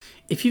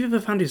If you've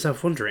ever found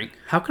yourself wondering,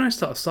 how can I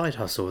start a side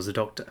hustle as a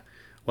doctor?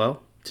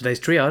 Well, today's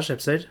Triage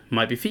episode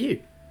might be for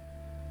you.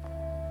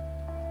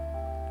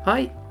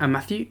 Hi, I'm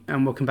Matthew,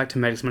 and welcome back to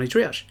Medics Money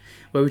Triage,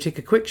 where we take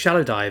a quick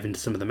shallow dive into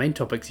some of the main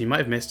topics you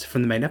might have missed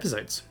from the main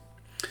episodes.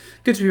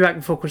 Good to be back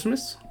before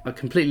Christmas. I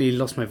completely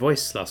lost my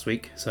voice last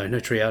week, so no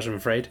triage, I'm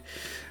afraid.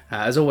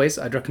 As always,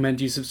 I'd recommend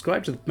you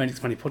subscribe to the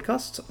Medics Money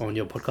podcast on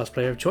your podcast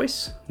player of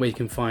choice, where you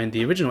can find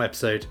the original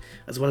episode,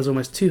 as well as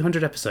almost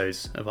 200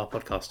 episodes of our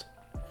podcast.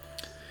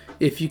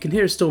 If you can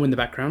hear a storm in the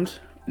background,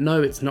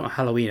 no, it's not a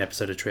Halloween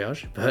episode of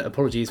Triage, but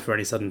apologies for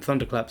any sudden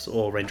thunderclaps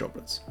or rain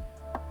droplets.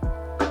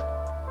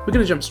 We're going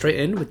to jump straight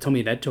in with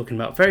Tommy and Ed talking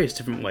about various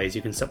different ways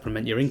you can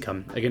supplement your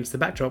income against the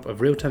backdrop of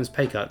real-time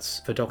pay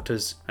cuts for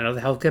doctors and other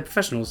healthcare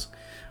professionals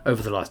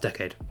over the last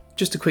decade.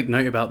 Just a quick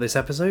note about this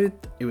episode,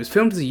 it was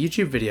filmed as a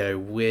YouTube video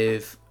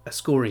with a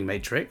scoring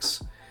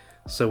matrix,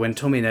 so when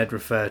Tommy and Ed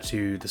refer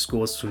to the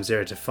scores from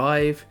 0 to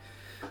 5,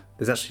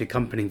 there's actually an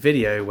accompanying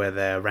video where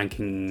they're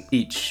ranking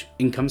each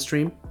income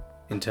stream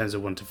in terms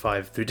of 1 to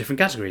 5 through different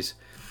categories.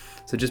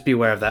 So just be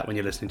aware of that when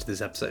you're listening to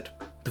this episode.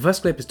 The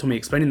first clip is Tommy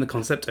explaining the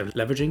concept of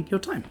leveraging your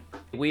time.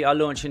 We are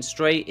launching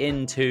straight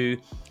into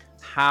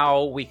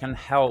how we can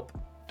help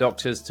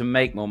doctors to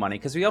make more money,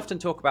 because we often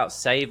talk about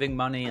saving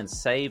money and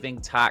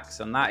saving tax,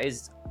 and that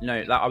is,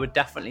 I would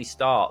definitely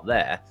start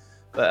there.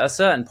 But at a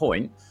certain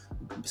point,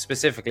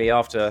 specifically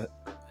after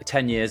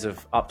 10 years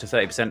of up to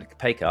 30%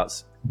 pay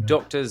cuts,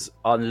 doctors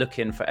are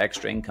looking for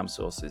extra income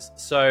sources.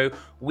 So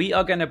we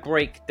are going to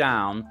break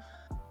down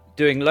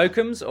doing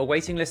locums or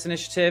waiting list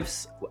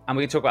initiatives, and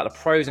we can talk about the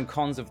pros and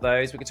cons of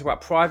those. We can talk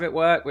about private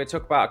work. We'll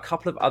talk about a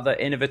couple of other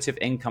innovative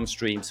income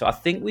streams. So I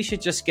think we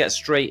should just get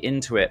straight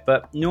into it.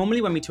 But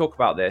normally when we talk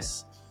about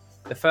this,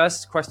 the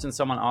first question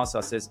someone asks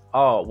us is,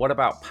 what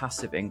about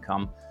passive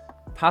income?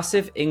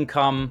 Passive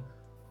income,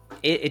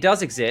 it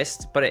does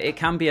exist, but it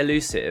can be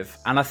elusive.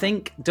 And I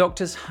think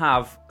doctors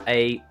have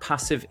a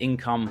passive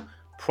income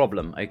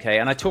problem, okay?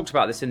 And I talked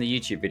about this in the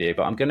YouTube video,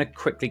 but I'm going to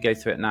quickly go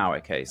through it now,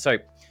 okay? So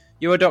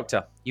you're a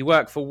doctor. You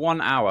work for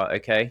 1 hour,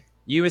 okay?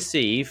 You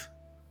receive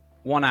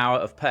 1 hour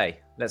of pay.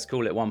 Let's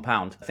call it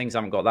 £1. Things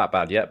haven't got that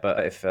bad yet,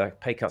 but if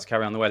pay cuts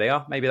carry on the way they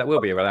are, maybe that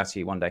will be a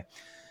reality one day.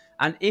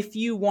 And if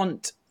you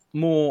want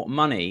more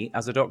money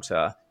as a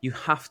doctor, you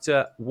have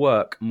to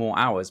work more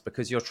hours,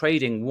 because you're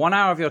trading 1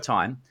 hour of your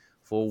time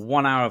for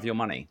 1 hour of your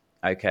money,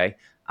 okay?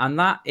 And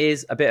that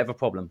is a bit of a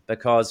problem,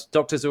 because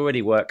doctors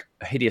already work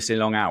hideously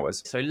long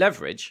hours. So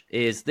leverage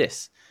is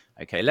this,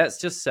 okay?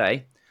 Let's just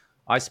say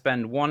I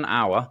spend 1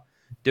 hour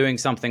doing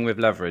something with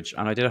leverage,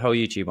 and I did a whole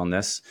YouTube on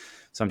this,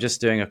 so I'm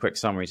just doing a quick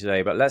summary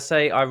today. But let's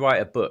say I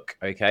write a book,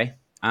 okay?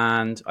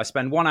 And I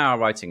spend 1 hour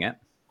writing it,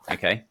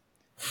 okay?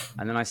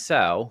 And then I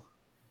sell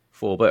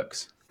 4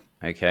 books,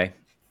 okay?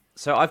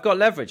 So I've got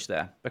leverage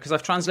there, because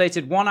I've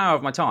translated 1 hour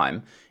of my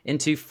time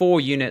into 4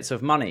 units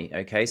of money,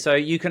 okay? So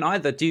you can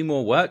either do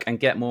more work and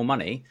get more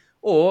money,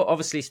 or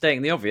obviously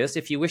stating the obvious,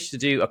 if you wish to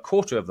do a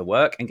quarter of the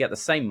work and get the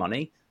same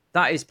money,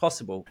 that is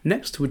possible.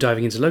 Next, we're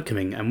diving into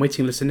locuming and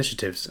waiting list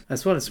initiatives,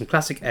 as well as some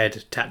classic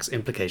Ed tax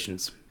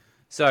implications.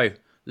 So,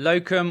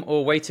 locum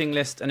or waiting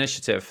list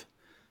initiative.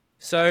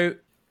 So,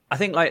 I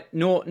think like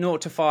 0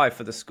 to 5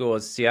 for the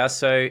scores, yeah?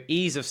 So,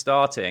 ease of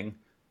starting,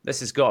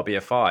 this has got to be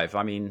a 5.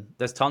 I mean,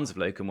 there's tons of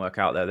locum work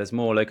out there. There's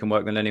more locum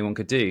work than anyone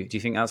could do. Do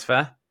you think that's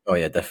fair? Oh,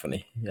 yeah,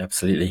 definitely. Yeah,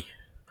 absolutely.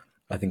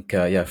 I think,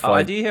 5.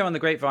 I do hear on the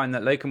grapevine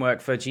that locum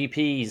work for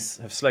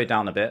GPs have slowed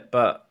down a bit,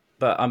 but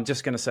I'm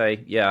just going to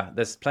say, yeah,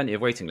 there's plenty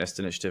of waiting list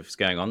initiatives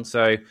going on.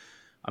 So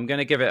I'm going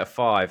to give it a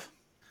 5.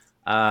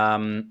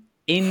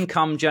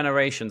 Income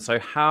generation. So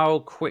how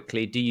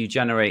quickly do you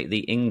generate the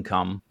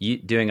income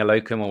doing a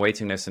locum or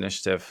waiting list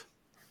initiative?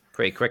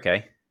 Pretty quick,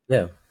 eh?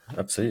 Yeah,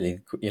 absolutely.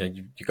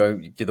 You go,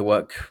 you do the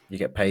work, you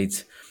get paid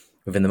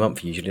within the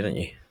month usually, don't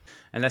you?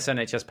 Unless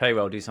NHS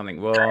payroll do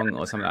something wrong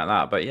or something like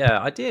that. But yeah,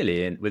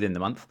 ideally within the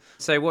month.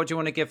 So what do you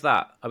want to give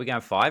that? Are we going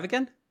 5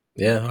 again?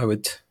 Yeah, I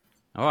would.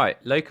 All right,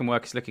 locum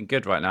work is looking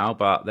good right now,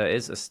 but there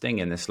is a sting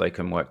in this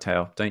locum work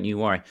tail. Don't you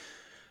worry.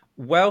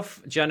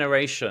 Wealth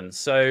generation.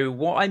 So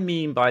what I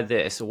mean by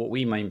this, or what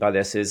we mean by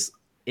this is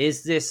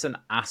this an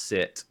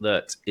asset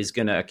that is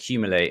going to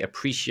accumulate,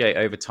 appreciate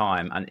over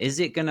time? And is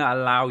it going to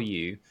allow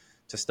you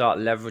to start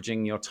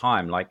leveraging your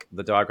time, like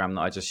the diagram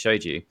that I just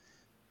showed you?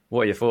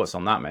 What are your thoughts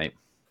on that, mate?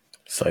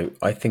 So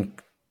I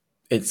think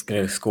it's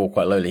going to score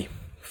quite lowly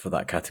for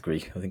that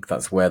category. I think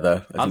that's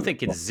where I'm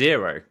thinking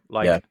 0.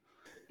 Yeah.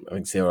 I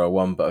think 0 or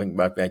 1, but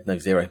I think no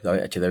 0.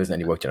 Actually, there isn't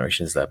any work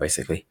generations there,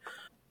 basically.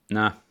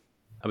 Nah.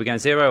 Are we going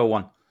 0 or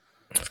 1?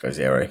 Let's go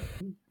 0.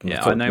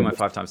 Yeah, I know my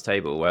 5 times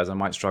table, whereas I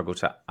might struggle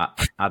to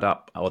add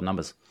up odd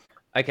numbers.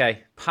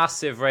 Okay,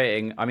 passive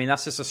rating. I mean,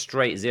 that's just a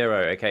straight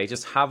 0, okay?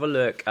 Just have a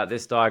look at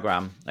this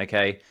diagram,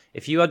 okay?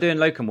 If you are doing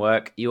locum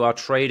work, you are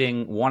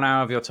trading 1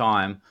 hour of your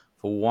time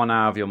for 1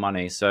 hour of your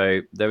money. So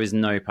there is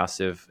no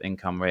passive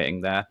income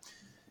rating there.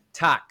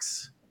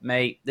 Tax.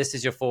 Mate, this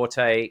is your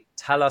forte.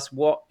 Tell us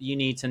what you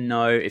need to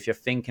know if you're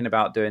thinking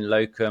about doing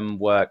locum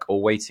work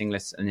or waiting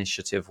list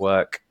initiative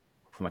work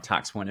from a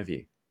tax point of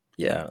view.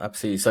 Yeah,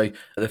 absolutely. So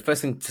the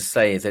first thing to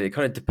say is that it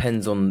kind of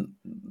depends on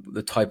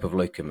the type of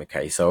locum.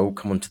 Okay, so I'll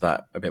come on to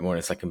that a bit more in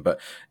a second. But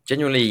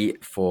generally,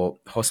 for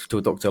hospital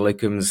doctor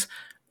locums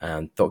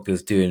and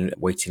doctors doing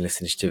waiting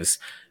list initiatives,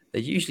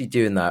 they're usually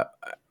doing that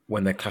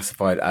when they're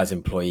classified as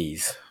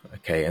employees.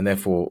 Okay, and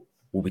therefore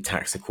will be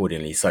taxed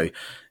accordingly. So,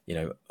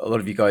 a lot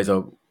of you guys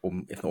are, or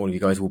if not all of you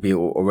guys, will be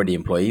already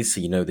employees.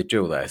 So you know the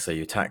drill there. So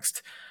you're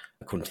taxed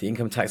according to the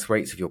income tax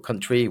rates of your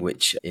country,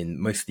 which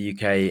in most of the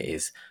UK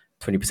is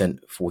 20%,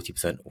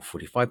 40%, or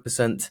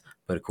 45%.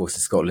 But of course,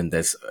 in Scotland,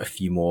 there's a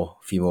few more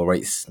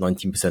rates: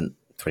 19%,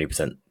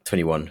 20%,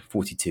 21,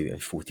 42,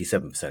 and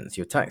 47%. So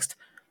you're taxed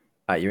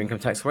at your income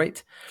tax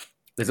rate.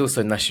 There's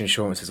also national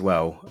insurance as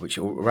well, which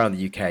around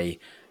the UK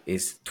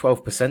is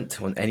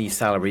 12% on any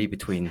salary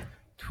between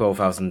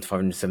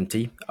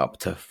 12,570 up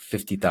to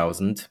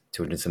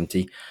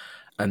 50,270,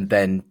 and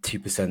then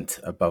 2%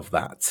 above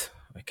that.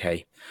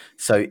 Okay,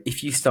 so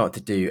if you start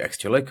to do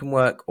extra locum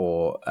work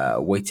or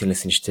waiting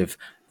list initiative,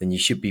 then you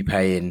should be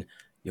paying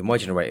your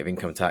marginal rate of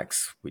income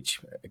tax, which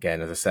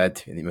again, as I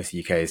said, in most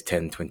of the UK is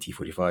 10, 20,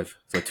 45.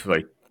 So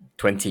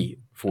 20,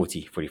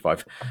 40,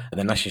 45. And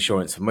then national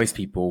insurance for most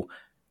people,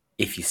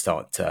 if you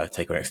start to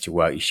take on extra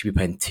work, you should be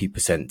paying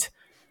 2%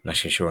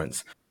 national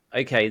insurance.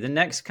 Okay, the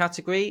next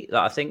category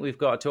that I think we've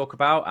got to talk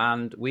about,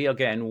 and we are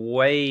getting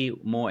way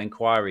more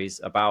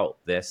inquiries about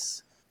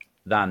this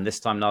than this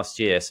time last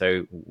year.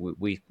 So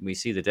we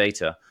see the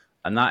data,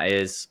 and that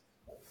is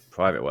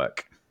private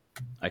work.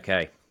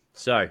 Okay,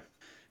 so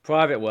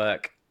private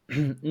work,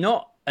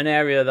 not an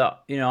area that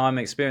I'm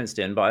experienced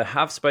in, but I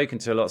have spoken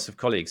to lots of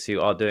colleagues who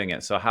are doing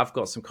it. So I have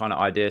got some kind of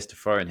ideas to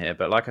throw in here.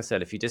 But like I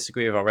said, if you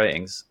disagree with our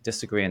ratings,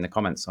 disagree in the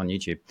comments on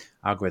YouTube.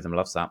 Algorithm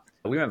loves that.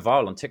 We went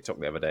viral on TikTok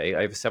the other day,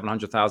 over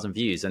 700,000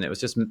 views, and it was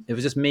just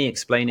me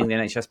explaining the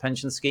NHS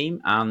pension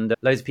scheme, and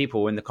loads of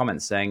people in the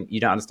comments saying,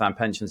 you don't understand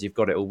pensions, you've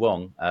got it all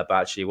wrong. But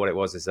actually what it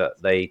was is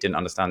that they didn't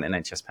understand the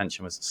NHS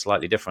pension was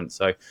slightly different.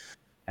 So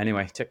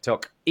anyway,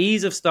 TikTok,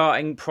 ease of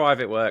starting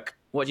private work.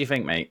 What do you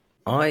think, mate?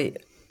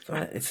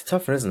 It's a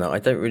tough one, isn't it?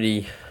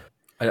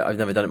 I've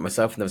never done it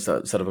myself. Never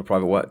set up a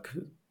private work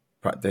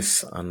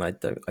practice, and I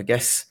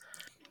guess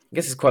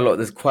there's quite a lot.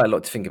 There's quite a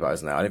lot to think about,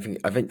 isn't there? I don't think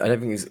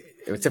it's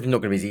definitely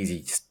not going to be as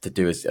easy to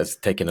do as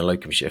taking a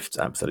locum shift.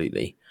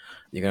 Absolutely,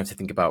 you're going to have to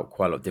think about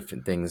quite a lot of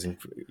different things, and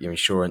your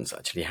insurance,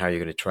 actually, how you're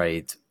going to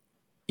trade.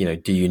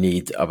 Do you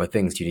need other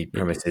things? Do you need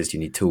premises? Do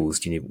you need tools?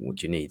 What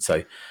do you need?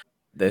 So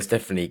there's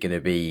definitely going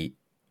to be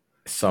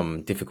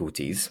some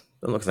difficulties.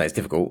 I'm not going to say it's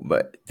difficult,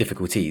 but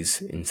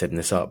difficulties in setting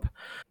this up.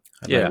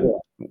 Yeah.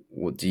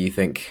 What do you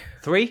think?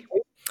 3?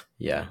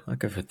 Yeah, I'll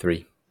go for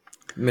 3.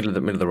 Middle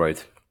of the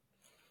road.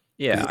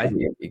 Yeah,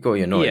 You got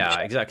your knowledge.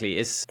 Yeah, exactly.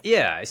 It's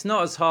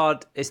not as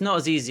hard. It's not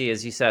as easy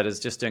as you said as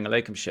just doing a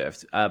locum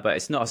shift, but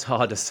it's not as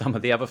hard as some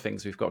of the other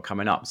things we've got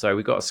coming up. So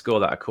we've got to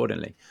score that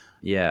accordingly.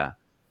 Yeah,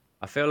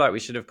 I feel like we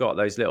should have got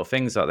those little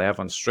things that they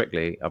have on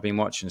Strictly. I've been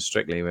watching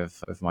Strictly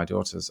with my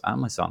daughters and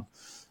my son.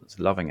 I was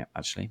loving it,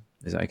 actually.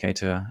 Is it okay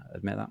to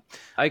admit that?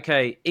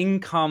 Okay,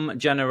 income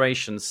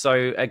generation.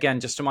 So again,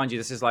 just to remind you,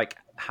 this is like,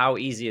 how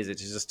easy is it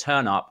to just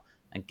turn up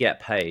and get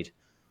paid?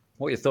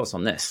 What are your thoughts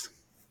on this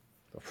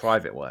for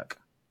private work?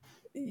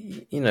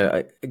 I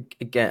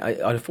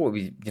thought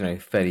it'd be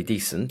fairly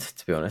decent,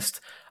 to be honest.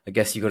 I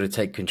guess you got to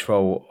take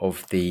control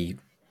of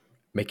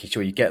making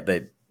sure you get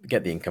the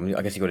income.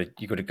 I guess you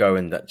got to go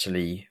and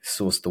actually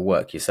source the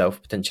work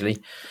yourself potentially.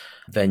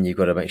 Then you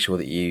got to make sure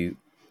that you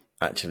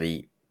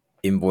actually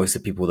invoice the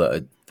people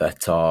that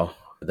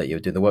you're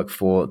doing the work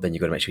for. Then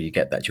you got to make sure you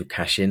get that actual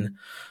cash in.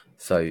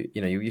 So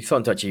you're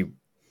starting to actually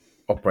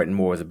operate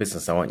more as a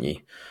business now, aren't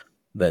you?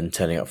 Than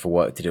turning up for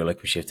work to do a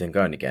locum shift and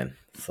going again.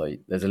 So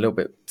there's a little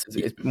bit,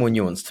 it's more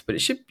nuanced,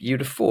 but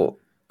you'd have thought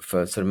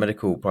for sort of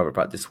medical private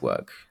practice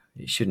work,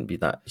 it shouldn't be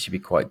that. It should be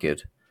quite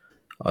good,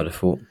 I'd have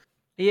thought.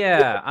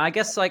 Yeah, I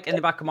guess like in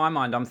the back of my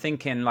mind, I'm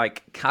thinking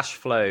like cash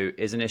flow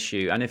is an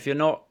issue. And if you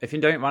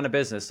don't run a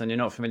business and you're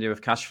not familiar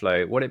with cash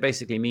flow, what it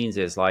basically means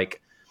is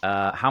like,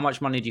 how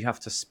much money do you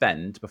have to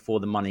spend before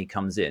the money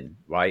comes in,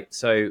 right?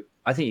 So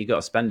I think you got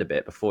to spend a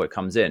bit before it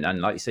comes in. And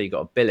like you say, you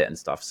got to bill it and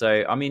stuff.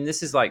 So, I mean,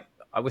 this is like,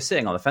 we're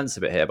sitting on the fence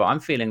a bit here, but I'm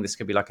feeling this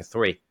could be like a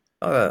 3.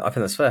 I think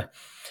that's fair.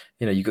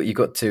 You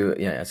got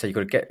to, so you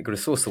got to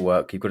source the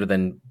work. You've got to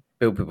then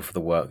bill people for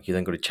the work. You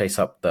then got to chase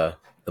up the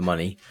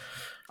money.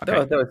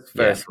 Okay. There are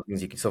various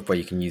things software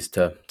you can use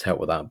to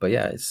help with that. But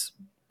I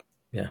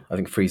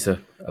think 3's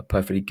a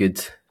perfectly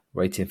good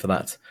rating for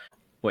that.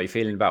 What are you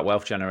feeling about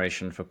wealth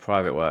generation for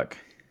private work?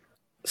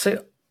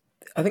 So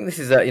I think this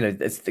is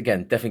it's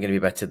again definitely going to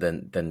be better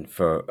than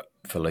for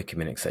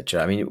locum,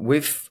 etc. I mean,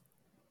 with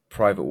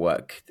private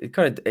work,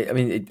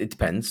 it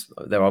depends.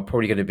 There are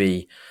probably going to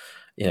be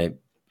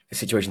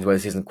situations where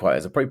this isn't quite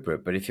as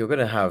appropriate, but if you're going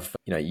to have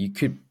you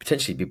could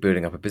potentially be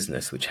building up a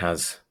business which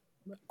has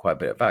quite a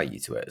bit of value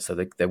to it, so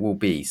there will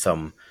be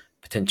some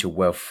potential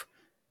wealth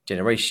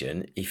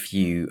generation if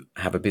you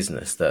have a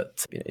business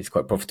that is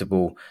quite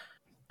profitable,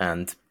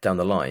 and down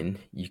the line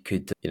you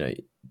could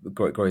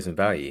grows in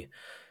value.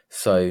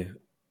 So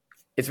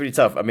it's really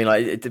tough. I mean,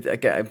 like,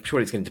 again, I'm sure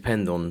it's going to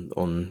depend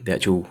on the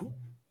actual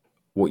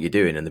what you're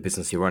doing and the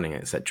business you're running,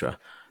 etc.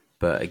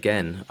 But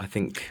again, I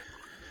think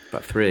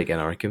about 3 again.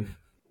 I reckon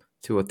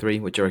 2 or 3.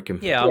 What do you reckon?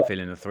 Yeah, I'm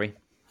feeling a 3.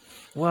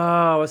 Well,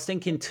 I was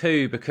thinking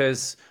 2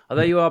 because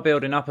although you are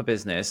building up a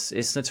business,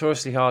 it's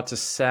notoriously hard to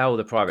sell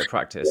the private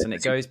practice. And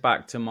it goes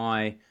back to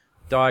my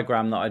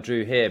diagram that I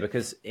drew here,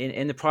 because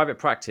in the private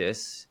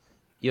practice,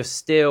 you're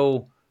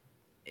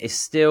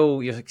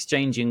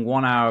exchanging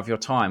 1 hour of your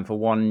time for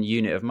 1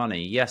 unit of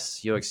money.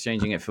 Yes, you're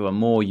exchanging it for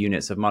more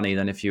units of money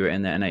than if you were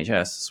in the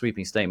NHS.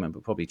 Sweeping statement,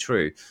 but probably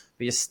true.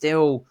 But you're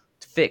still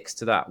fixed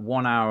to that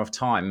 1 hour of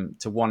time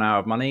to 1 hour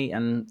of money.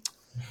 And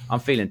I'm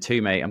feeling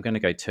 2, mate. I'm going to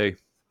go 2.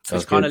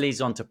 Which kind of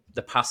leads on to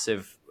the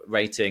passive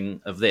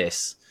rating of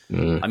this.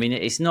 I mean,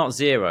 it's not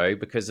 0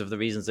 because of the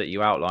reasons that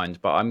you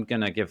outlined, but I'm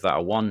going to give that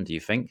a 1. Do you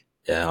think?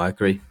 Yeah, I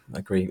agree.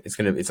 It's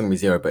gonna be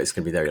 0, but it's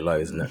gonna be very low,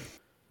 isn't it?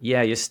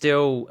 Yeah, you're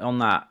still on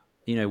that,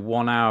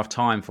 1 hour of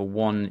time for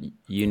 1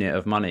 unit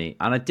of money.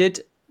 And I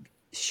did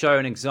show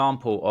an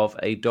example of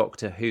a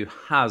doctor who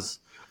has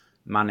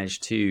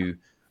managed to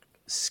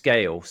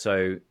scale.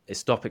 So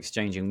stop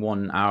exchanging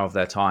 1 hour of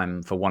their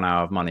time for 1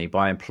 hour of money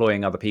by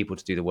employing other people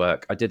to do the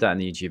work. I did that in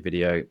the YouTube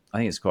video. I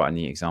think it's quite a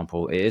neat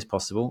example. It is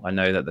possible. I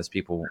know that there's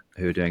people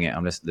who are doing it.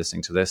 I'm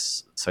listening to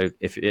this. So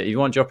if you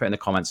want to drop it in the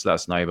comments, let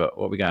us know. But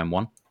what are we going,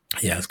 1?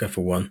 Yeah, let's go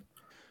for 1.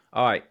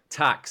 All right,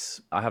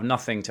 tax. I have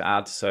nothing to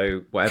add.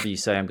 So whatever you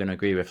say, I'm going to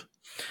agree with.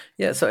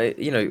 Yeah, so,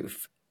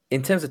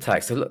 in terms of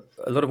tax, a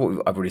lot of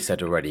what I've already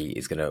said already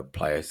is going to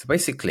apply. So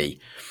basically,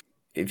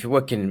 if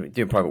you're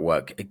doing private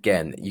work,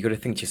 again, you got to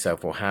think to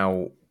yourself, well,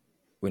 how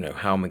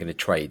am I going to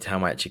trade? How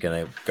am I actually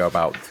going to go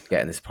about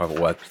getting this private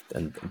work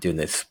and doing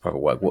this private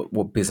work?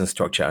 What business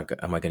structure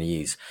am I going to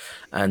use?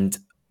 And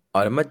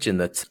I'd imagine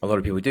that a lot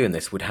of people doing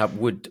this would have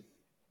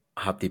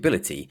the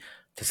ability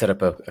to set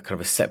up a kind of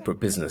a separate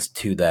business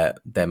to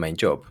their main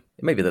job.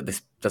 It may be that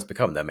this does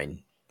become their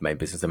main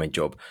business, their main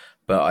job,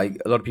 but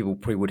a lot of people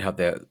probably would have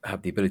the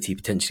ability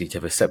potentially to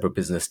have a separate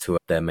business to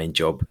their main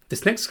job.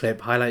 This next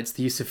clip highlights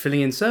the use of filling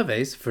in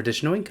surveys for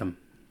additional income.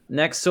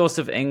 Next source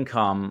of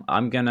income,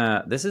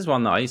 this is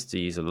one that I used to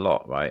use a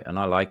lot, right? And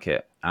I like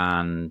it.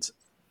 And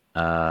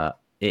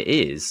it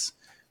is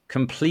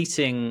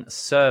completing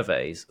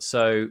surveys.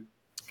 So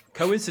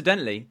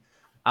coincidentally,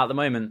 at the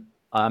moment,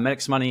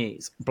 Medics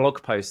Money's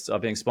blog posts are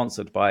being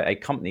sponsored by a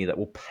company that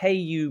will pay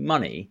you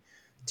money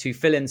to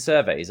fill in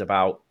surveys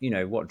about,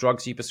 what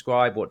drugs you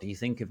prescribe, what do you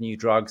think of new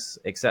drugs,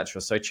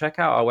 etc. So check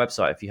out our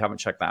website if you haven't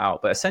checked that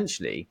out. But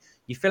essentially,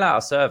 you fill out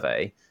a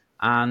survey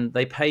and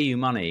they pay you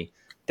money.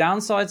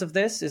 Downsides of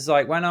this is,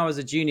 like, when I was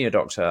a junior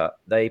doctor,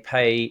 they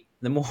pay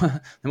the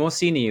more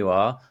senior you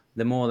are,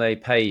 the more they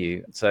pay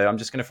you. So I'm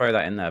just going to throw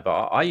that in there.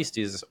 But I used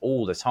to use this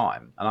all the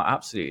time, and I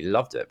absolutely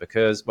loved it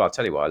because, well, I'll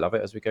tell you why I love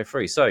it as we go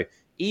through. So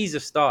ease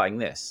of starting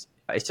this,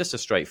 it's just a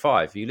straight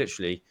 5. You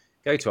literally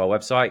go to our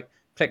website,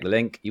 click the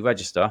link, you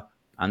register,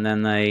 and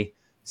then they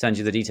send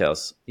you the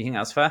details. You think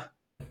that's fair?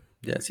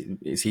 Yeah,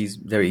 it's easy,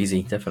 very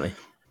easy, definitely.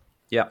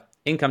 Yeah.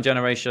 Income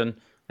generation,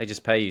 they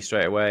just pay you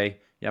straight away.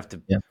 You have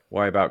to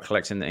worry about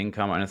collecting the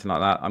income or anything like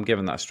that. I'm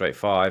giving that a straight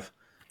 5.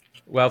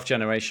 Wealth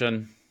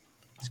generation,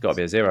 it's got to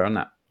be a 0, isn't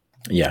it?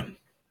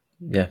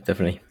 Yeah,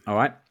 definitely. All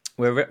right.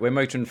 We're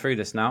motoring through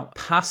this now.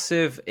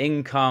 Passive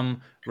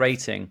income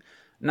rating.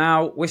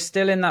 Now, we're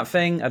still in that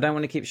thing. I don't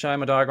want to keep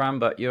showing my diagram,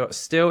 but you're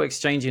still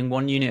exchanging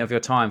 1 unit of your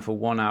time for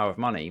 1 hour of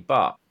money.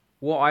 But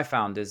what I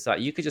found is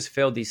that you could just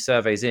fill these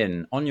surveys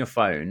in on your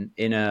phone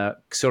in a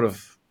sort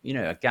of,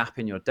 a gap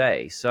in your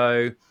day.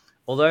 So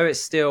although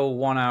it's still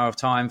 1 hour of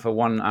time for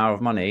 1 hour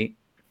of money,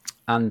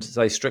 and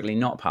so strictly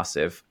not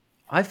passive,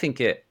 I think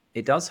it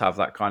does have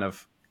that kind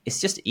of, it's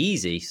just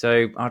easy.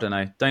 So I don't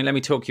know. Don't let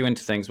me talk you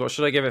into things. What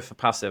should I give it for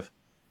passive?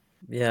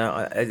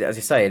 Yeah, as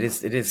you say, it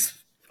is.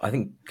 I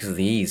think because of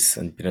the ease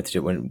and being able to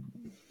do it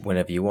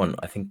whenever you want.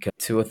 I think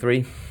 2 or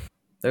 3.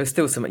 There is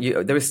still some.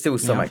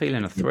 I'm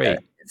feeling a 3. Yeah,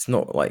 it's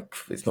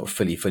not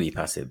fully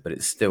passive, but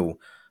it's still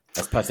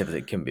as passive as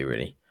it can be,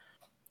 really.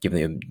 Given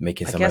that you're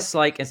making some. I guess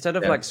instead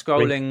of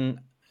scrolling.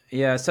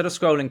 Yeah, instead of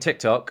scrolling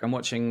TikTok and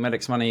watching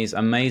Medics Money's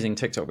amazing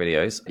TikTok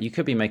videos, you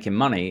could be making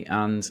money.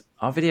 And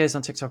our videos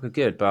on TikTok are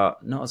good,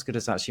 but not as good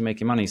as actually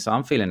making money. So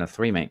I'm feeling a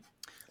 3, mate.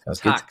 Sounds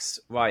tax,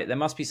 good. Right? There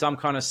must be some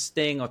kind of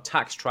sting or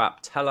tax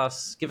trap.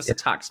 Give us a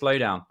tax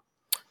lowdown.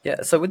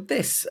 Yeah. So with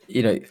this,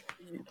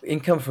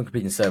 income from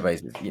completing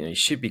surveys,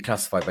 should be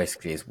classified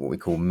basically as what we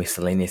call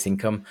miscellaneous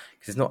income,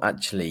 because it's not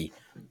actually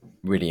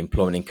really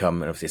employment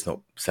income, and obviously it's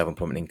not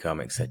self-employment income,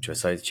 etc.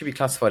 So it should be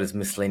classified as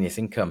miscellaneous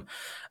income,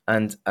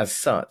 and as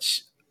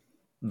such,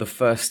 the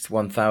first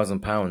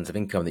 £1,000 of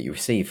income that you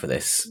receive for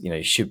this,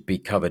 should be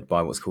covered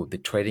by what's called the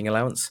trading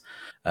allowance,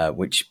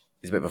 which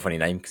is a bit of a funny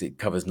name because it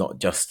covers not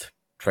just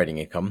trading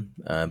income,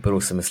 but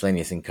also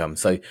miscellaneous income.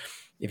 So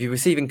if you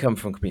receive income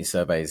from completing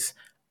surveys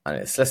and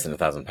it's less than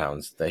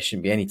 £1,000, there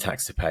shouldn't be any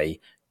tax to pay.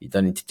 You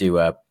don't need to do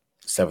a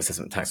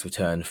self-assessment tax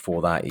return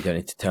for that. You don't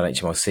need to tell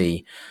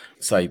HMRC.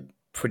 So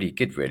pretty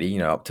good,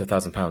 really. Up to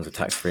 £1,000 of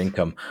tax-free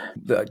income.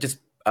 Just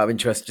out of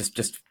interest,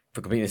 just For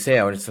completeness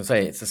here, I want to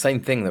say it's the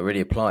same thing that really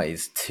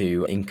applies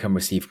to income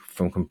received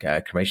from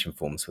cremation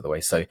forms, by the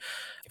way. So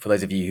for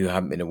those of you who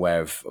haven't been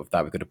aware of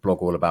that, we've got a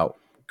blog all about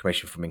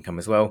cremation from income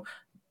as well.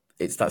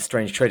 It's that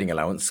strange trading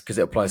allowance because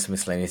it applies to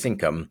miscellaneous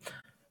income.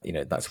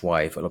 That's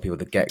why a lot of people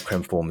that get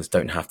crem forms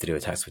don't have to do a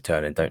tax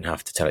return and don't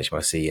have to tell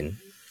HMRC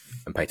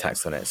and pay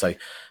tax on it. So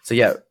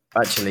yeah,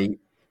 actually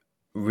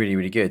really,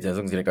 really good. As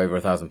long as you don't go over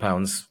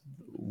 £1,000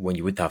 when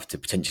you would have to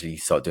potentially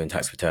start doing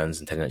tax returns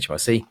and telling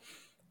HMRC,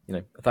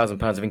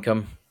 £1,000 of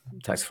income,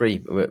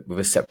 tax-free with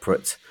a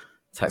separate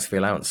tax-free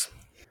allowance.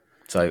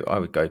 So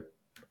I'll go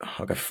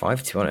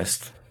 5, to be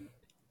honest,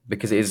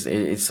 because it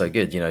is so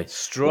good.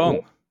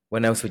 Strong.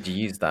 When else would you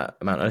use that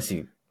amount? Unless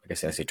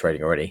you're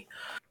trading already,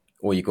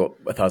 or you got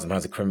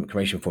 £1,000 of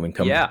cremation form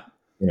income. Yeah.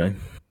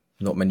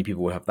 Not many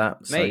people will have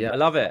that. So, Mate, yeah. I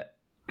love it.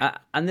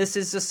 And this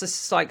is just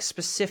this like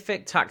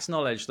specific tax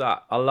knowledge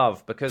that I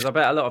love, because I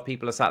bet a lot of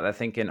people are sat there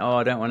thinking, oh,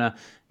 I don't want to,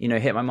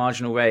 hit my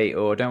marginal rate,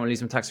 or I don't want to lose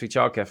some tax-free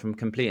childcare from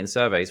completing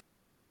surveys.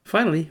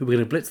 Finally, we're going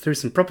to blitz through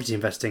some property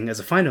investing as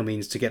a final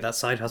means to get that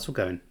side hustle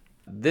going.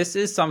 This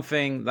is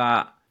something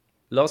that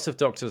lots of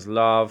doctors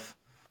love.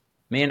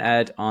 Me and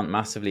Ed aren't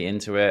massively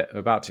into it.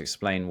 We're about to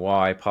explain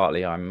why,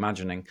 partly I'm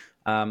imagining.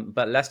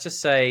 But let's just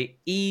say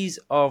ease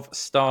of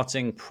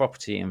starting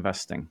property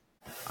investing.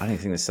 I don't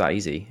think it's that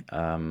easy.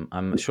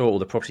 I'm sure all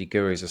the property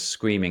gurus are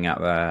screaming at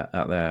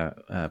their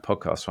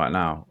podcast right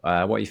now.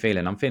 What are you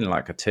feeling? I'm feeling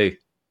like a 2.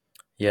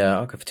 Yeah,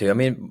 I'll go for 2. I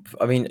mean,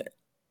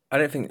 I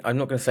don't think, I'm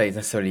not going to say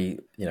necessarily,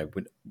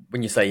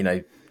 when you say,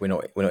 we're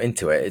not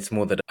into it, it's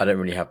more that I don't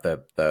really have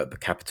the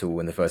capital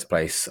in the first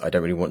place. I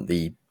don't really want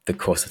the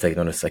cost of taking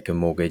on a second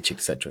mortgage,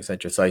 etc.,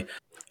 etc. So,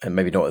 and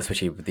maybe not,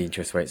 especially with the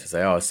interest rates as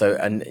they are. So,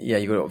 and yeah,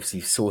 you've got to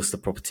obviously source the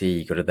property.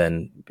 You've got to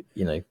then,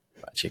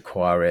 actually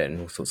acquire it and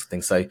all sorts of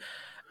things. So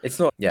it's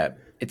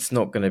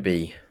not going to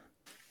be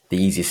the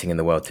easiest thing in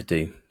the world to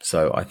do.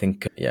 So I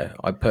think,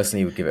 I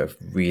personally would give it a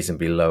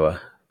reasonably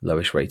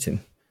lowish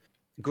rating.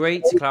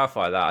 Great to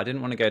clarify that. I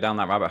didn't want to go down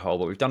that rabbit hole,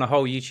 but we've done a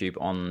whole YouTube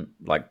on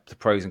like the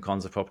pros and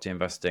cons of property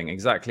investing.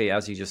 Exactly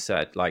as you just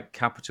said, like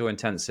capital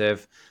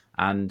intensive,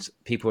 and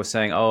people are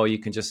saying, oh, you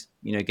can just,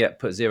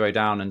 put 0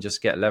 down and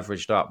just get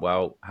leveraged up.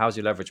 Well, how's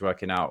your leverage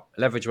working out?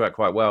 Leverage worked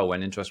quite well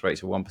when interest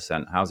rates were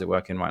 1%. How's it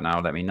working right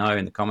now? Let me know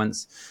in the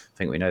comments. I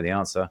think we know the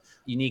answer.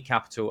 You need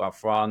capital up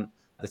front.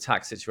 The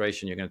tax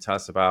situation you're going to tell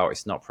us about,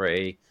 it's not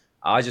pretty.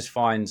 I just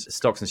find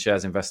stocks and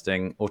shares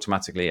investing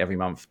automatically every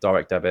month,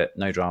 direct debit,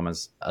 no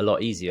dramas, a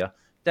lot easier.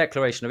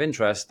 Declaration of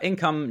interest,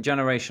 income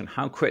generation,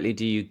 how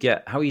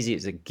easy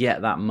is it to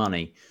get that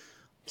money?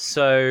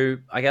 So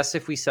I guess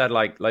if we said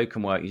like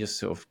locum work, you just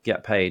sort of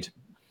get paid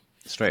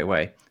straight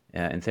away,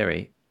 in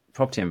theory.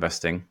 Property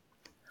investing,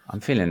 I'm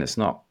feeling it's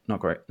not that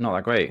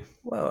great.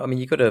 Well, I mean,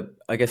 you got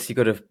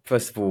to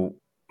first of all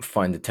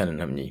find a tenant,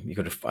 haven't you? You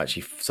got to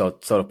actually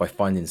start off by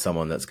finding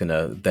someone that's going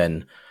to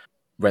then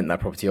rent that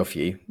property off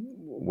you,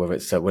 whether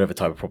it's whatever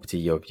type of property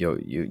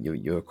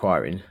you're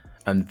acquiring,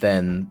 and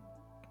then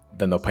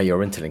they'll pay your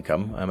rental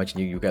income. I imagine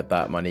you get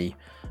that money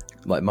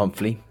like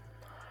monthly.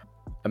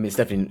 I mean, it's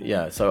definitely,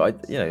 so I'll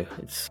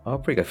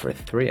probably go for a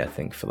 3, I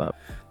think, for that.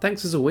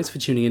 Thanks as always for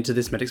tuning into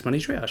this Medics Money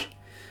Triage.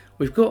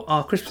 We've got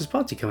our Christmas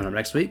party coming up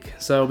next week,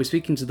 so I'll be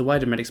speaking to the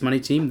wider Medics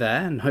Money team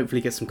there and hopefully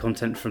get some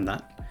content from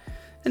that.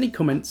 Any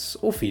comments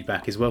or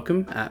feedback is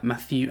welcome at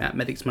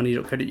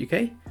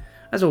matthew@medicsmoney.co.uk.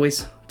 As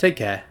always, take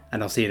care,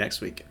 and I'll see you next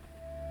week.